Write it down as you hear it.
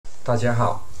大家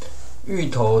好，芋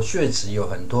头穴植有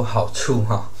很多好处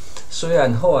哈。虽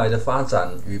然后来的发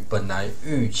展与本来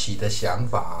预期的想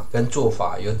法跟做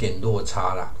法有点落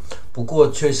差啦，不过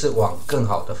却是往更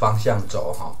好的方向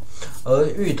走哈。而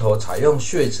芋头采用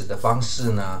穴植的方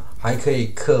式呢，还可以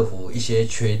克服一些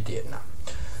缺点啦。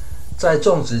在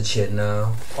种植前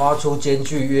呢，挖出间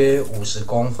距约50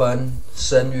公分、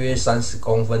深约30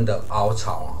公分的凹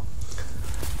槽。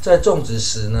在种植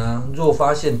时呢，若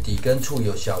发现底根处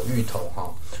有小芋头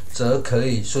则可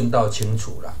以顺道清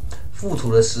除了。覆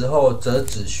土的时候，则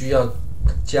只需要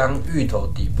将芋头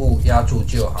底部压住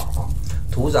就好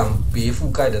土壤别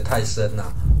覆盖得太深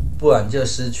不然就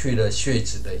失去了穴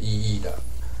植的意义了。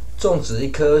种植一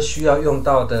棵需要用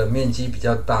到的面积比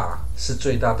较大，是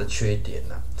最大的缺点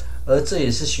了。而这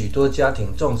也是许多家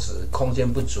庭种植空间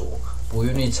不足，不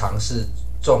愿意尝试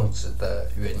种植的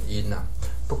原因啦。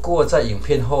不过在影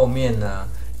片后面呢，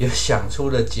有想出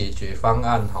了解决方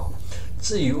案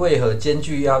至于为何间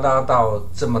距要拉到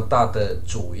这么大的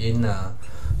主因呢，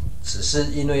只是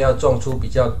因为要种出比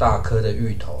较大颗的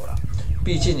芋头啦。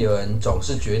毕竟有人总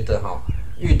是觉得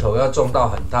芋头要种到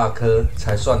很大颗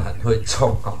才算很会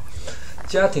种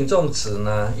家庭种植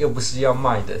呢，又不是要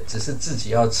卖的，只是自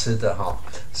己要吃的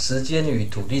时间与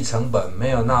土地成本没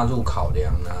有纳入考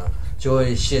量呢，就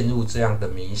会陷入这样的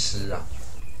迷失啊。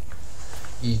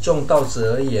以种稻子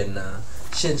而言呢，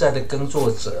现在的耕作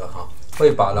者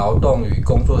会把劳动与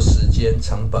工作时间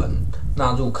成本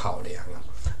纳入考量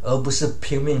而不是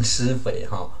拼命施肥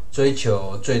追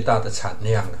求最大的产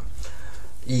量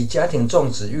以家庭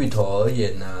种植芋头而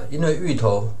言呢，因为芋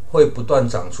头会不断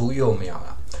长出幼苗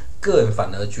个人反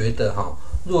而觉得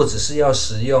若只是要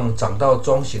食用长到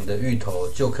中型的芋头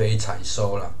就可以采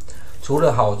收了。除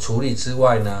了好处理之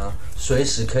外呢，随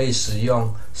时可以食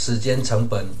用，时间成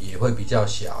本也会比较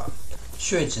小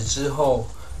穴植之后，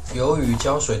由于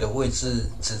浇水的位置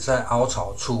只在凹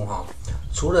槽处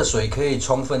除了水可以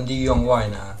充分利用外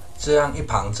呢，这样一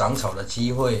旁长草的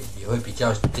机会也会比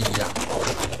较低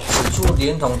此处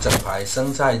连同整排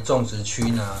生菜种植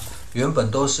区呢，原本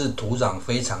都是土壤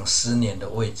非常湿黏的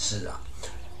位置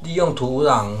利用土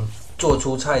壤做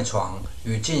出菜床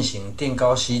与进行垫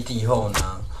高吸地后呢，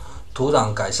土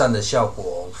壤改善的效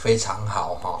果非常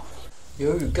好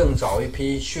由于更早一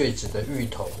批穴植的芋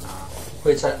头呢，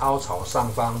会在凹槽上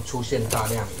方出现大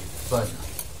量引粪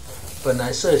本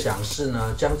来设想是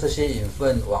呢，将这些引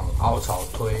粪往凹槽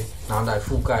推，拿来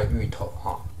覆盖芋头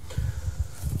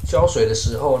浇水的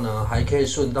时候呢，还可以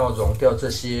顺道溶掉这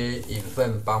些引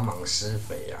粪，帮忙施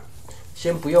肥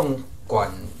先不用管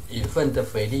引粪的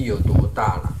肥力有多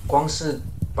大了，光是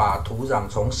把土壤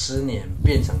从湿黏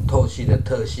变成透气的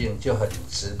特性就很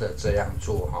值得这样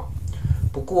做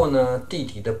不过呢，地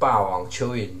底的霸王蚯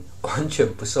蚓完全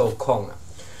不受控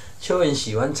蚯蚓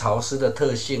喜欢潮湿的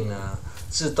特性呢，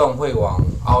自动会往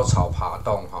凹槽爬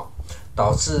动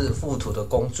导致覆土的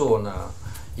工作呢，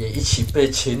也一起被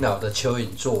勤劳的蚯蚓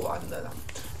做完了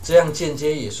这样间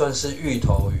接也算是芋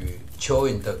头与蚯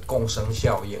蚓的共生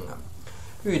效应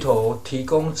芋头提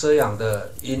供遮阳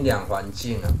的阴凉环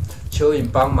境蚯蚓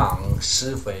帮忙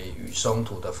施肥与松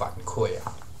土的反馈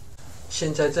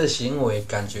现在这行为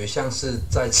感觉像是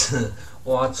再次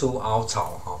挖出凹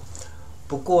槽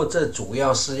不过这主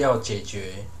要是要解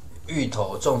决芋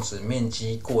头种植面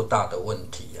积过大的问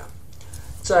题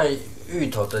在芋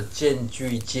头的间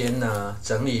距间呢，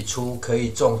整理出可以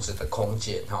种植的空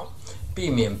间避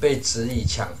免被质疑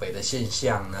抢肥的现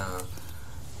象呢。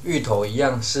芋头一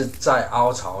样是在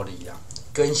凹槽里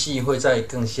根系会在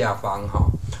更下方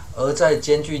而在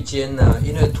间距间呢，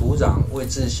因为土壤位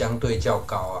置相对较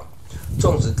高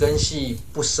种植根系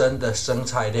不深的生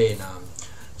菜类呢，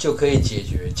就可以解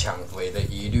决抢肥的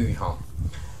疑虑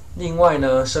另外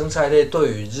呢，生菜类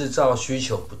对于日照需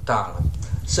求不大了，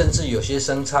甚至有些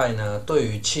生菜呢，对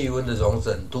于气温的容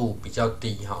忍度比较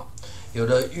低有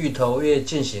的芋头叶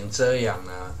进行遮阳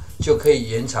呢，就可以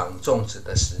延长种植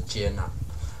的时间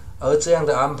而这样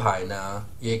的安排呢，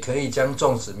也可以将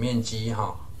种植面积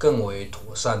更为妥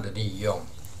善的利用。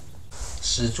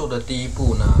实作的第一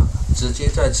步呢，直接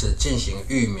在此进行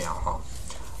育苗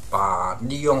把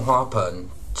利用花盆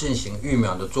进行育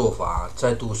苗的做法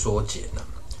再度缩减了。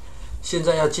现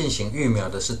在要进行育苗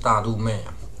的是大陆妹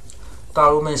大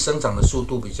陆妹生长的速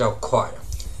度比较快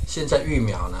现在育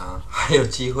苗呢还有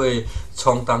机会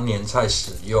充当年菜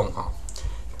使用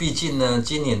毕竟呢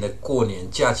今年的过年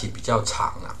假期比较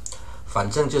长反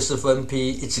正就是分批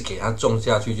一直给它种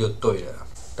下去就对了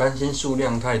担心数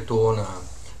量太多呢，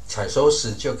采收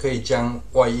时就可以将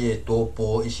外叶多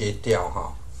剥一些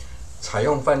掉采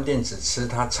用饭店只吃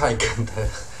它菜根的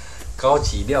高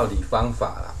级料理方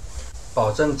法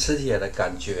保证吃起来的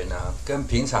感觉呢，跟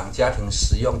平常家庭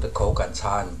食用的口感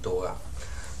差很多啊。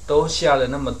都下了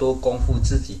那么多功夫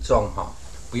自己种哈，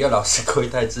不要老是亏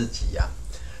待自己呀。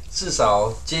至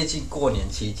少接近过年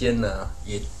期间呢，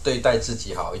也对待自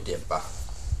己好一点吧。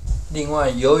另外，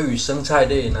由于生菜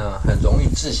类呢很容易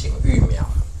自行育苗，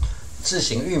自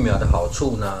行育苗的好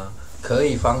处呢，可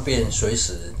以方便随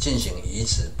时进行移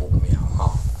植补苗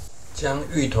哈，将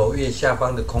芋头叶下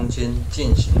方的空间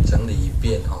进行整理一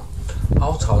遍哈。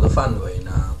凹槽的范围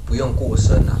呢不用过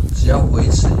深啊，只要维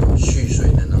持有蓄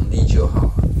水的能力就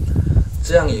好。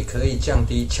这样也可以降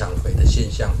低抢肥的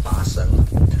现象发生。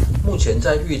目前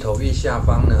在芋头叶下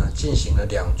方呢，进行了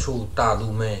2处大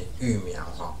陆妹育苗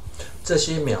哈，这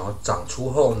些苗长出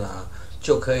后呢，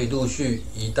就可以陆续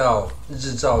移到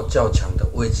日照较强的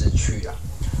位置去了。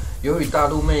由于大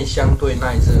陆妹相对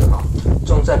耐热哈，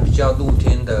种在比较露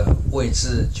天的位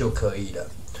置就可以了。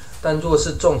但若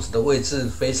是种植的位置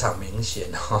非常明显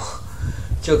哈，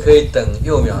就可以等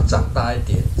幼苗长大一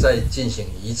点再进行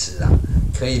移植啦，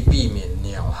可以避免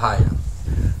鸟害啦。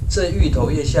这芋头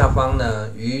叶下方呢，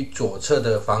与左侧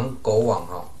的防狗网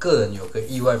个人有个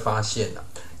意外发现啦，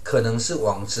可能是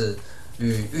网子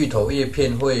与芋头叶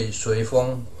片会随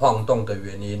风晃动的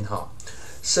原因哈。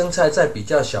生菜在比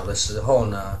较小的时候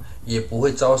呢，也不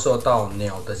会遭受到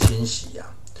鸟的侵袭啊。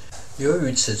由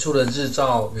于此处的日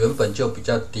照原本就比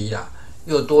较低啦，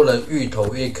又多了芋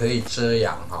头叶可以遮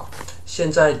阳哈。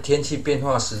现在天气变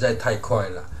化实在太快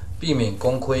了，避免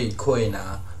功亏一篑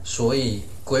呢，所以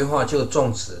规划就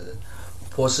种植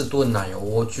波士顿奶油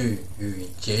莴苣与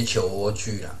结球莴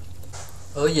苣啦。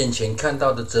而眼前看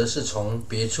到的则是从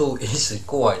别处移植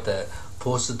过来的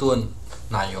波士顿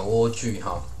奶油莴苣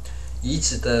哈。移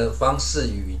植的方式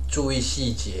与注意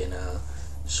细节呢，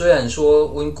虽然说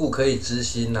温故可以知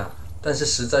新啦，但是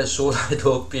实在说太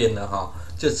多遍了哈，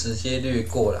就直接略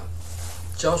过了。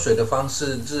浇水的方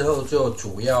式日后就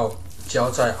主要浇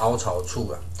在凹槽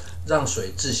处了，让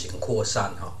水自行扩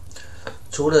散哈。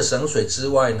除了省水之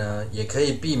外呢，也可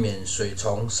以避免水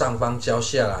从上方浇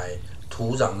下来，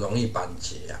土壤容易板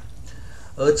结啊。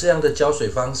而这样的浇水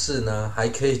方式呢，还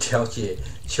可以调节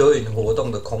蚯蚓活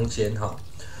动的空间哈。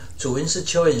主因是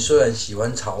蚯蚓虽然喜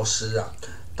欢潮湿啊，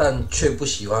但却不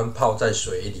喜欢泡在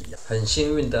水里啊。很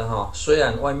幸运的哈，虽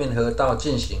然外面河道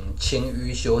进行清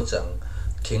淤修整，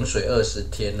停水20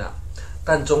天啦，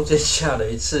但中间下了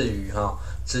一次雨哈，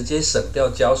直接省掉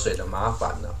浇水的麻烦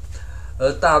了。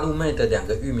而大陆妹的2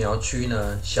个育苗区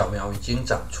呢，小苗已经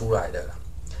长出来了啦。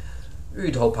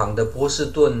芋头旁的波士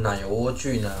顿奶油莴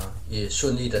苣呢，也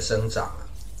顺利的生长了。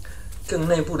更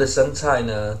内部的生菜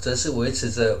呢，则是维持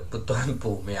着不断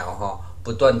补苗哈，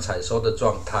不断采收的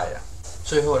状态啊。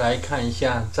最后来看一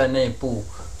下在内部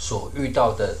所遇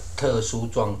到的特殊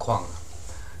状况。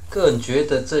个人觉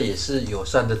得这也是友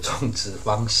善的种植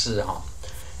方式哈。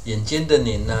眼尖的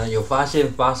您呢，有发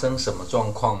现发生什么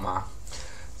状况吗？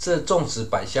这种植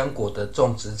百香果的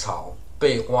种植槽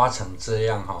被挖成这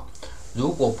样哈，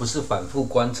如果不是反复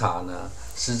观察呢，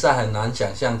实在很难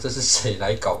想象这是谁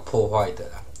来搞破坏的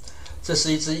啦。这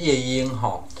是一只夜莺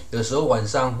哈，有时候晚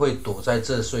上会躲在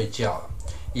这睡觉，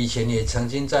以前也曾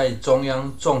经在中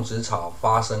央种植槽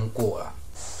发生过啦，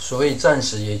所以暂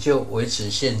时也就维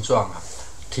持现状啊，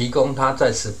提供它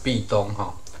在此避冬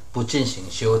哈，不进行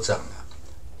修整了。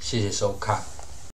谢谢收看。